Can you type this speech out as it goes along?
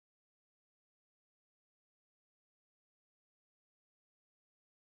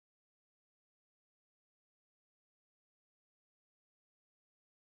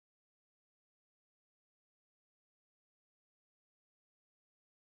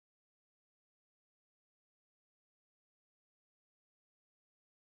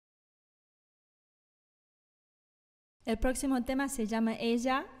El próximo tema se llama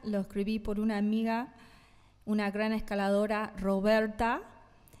Ella, lo escribí por una amiga, una gran escaladora, Roberta,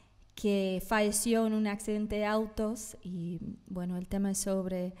 que falleció en un accidente de autos. Y bueno, el tema es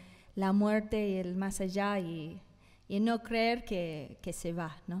sobre la muerte y el más allá y no creer que se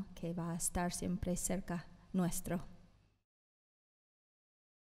va, ¿no? Que va a estar siempre cerca nuestro.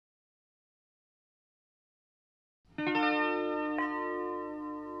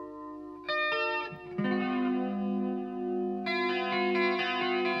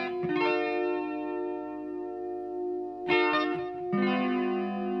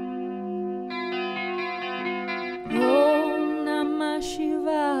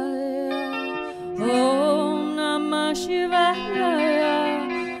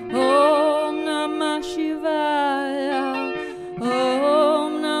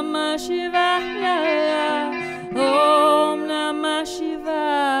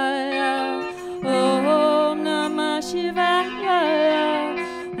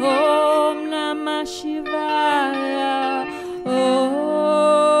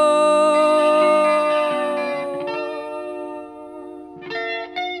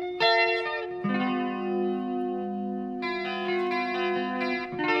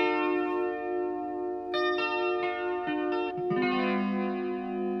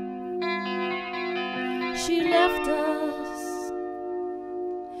 She left us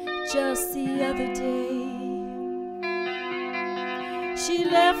just the other day. She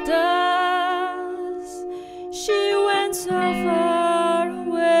left us, she went so far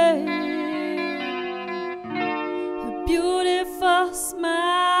away. Her beautiful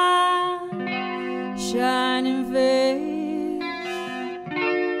smile, shining face,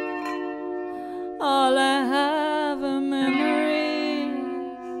 all I have are memories.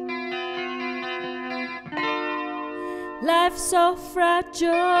 Life's so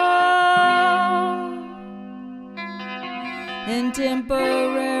fragile and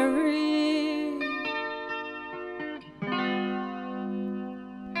temporary.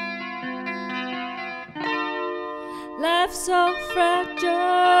 Life's so fragile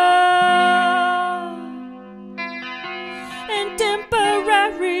and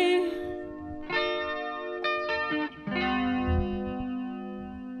temporary.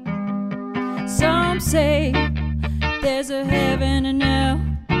 Some say there's a heaven and hell,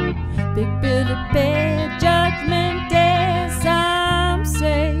 big Billy Bear, judgment day. Some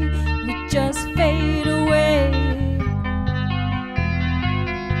say we just fade away,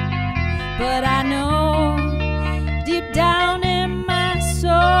 but I know deep down in my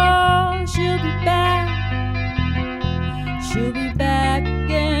soul she'll be back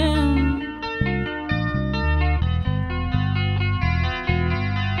again.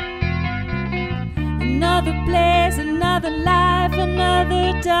 Another place, another life,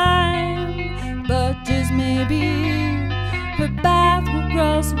 another time, but just maybe her path will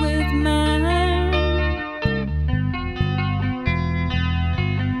cross with mine.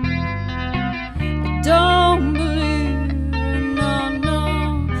 I don't believe,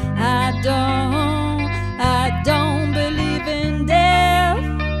 no, I don't believe in death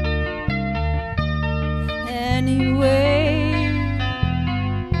anyway.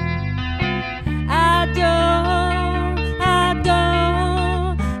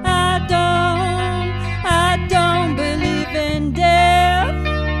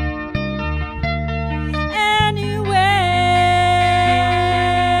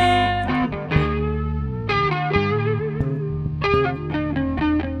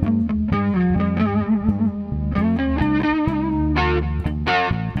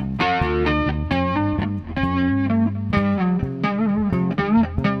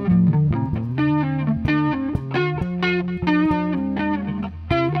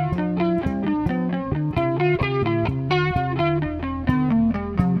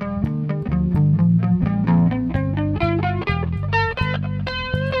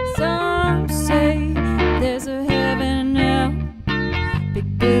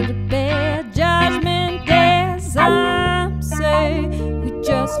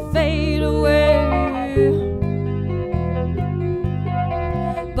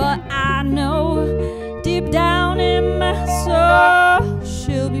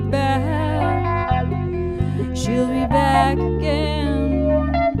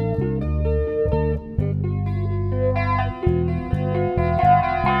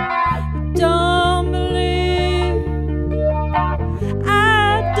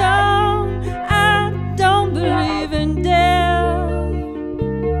 I don't believe in death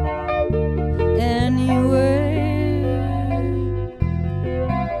anyway.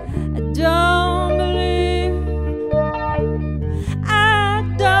 I don't believe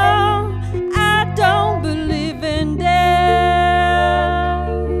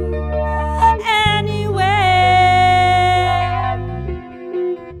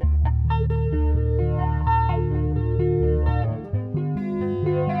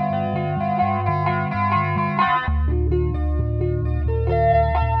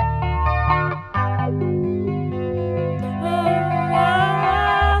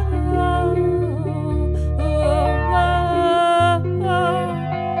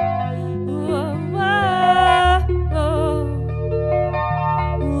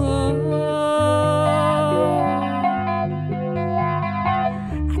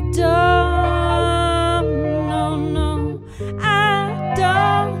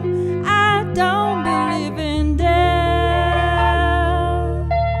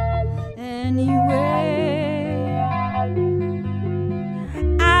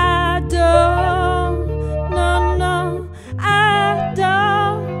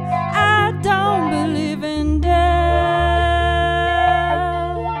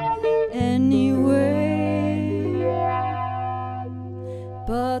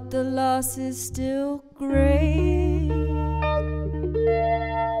but the loss is still great.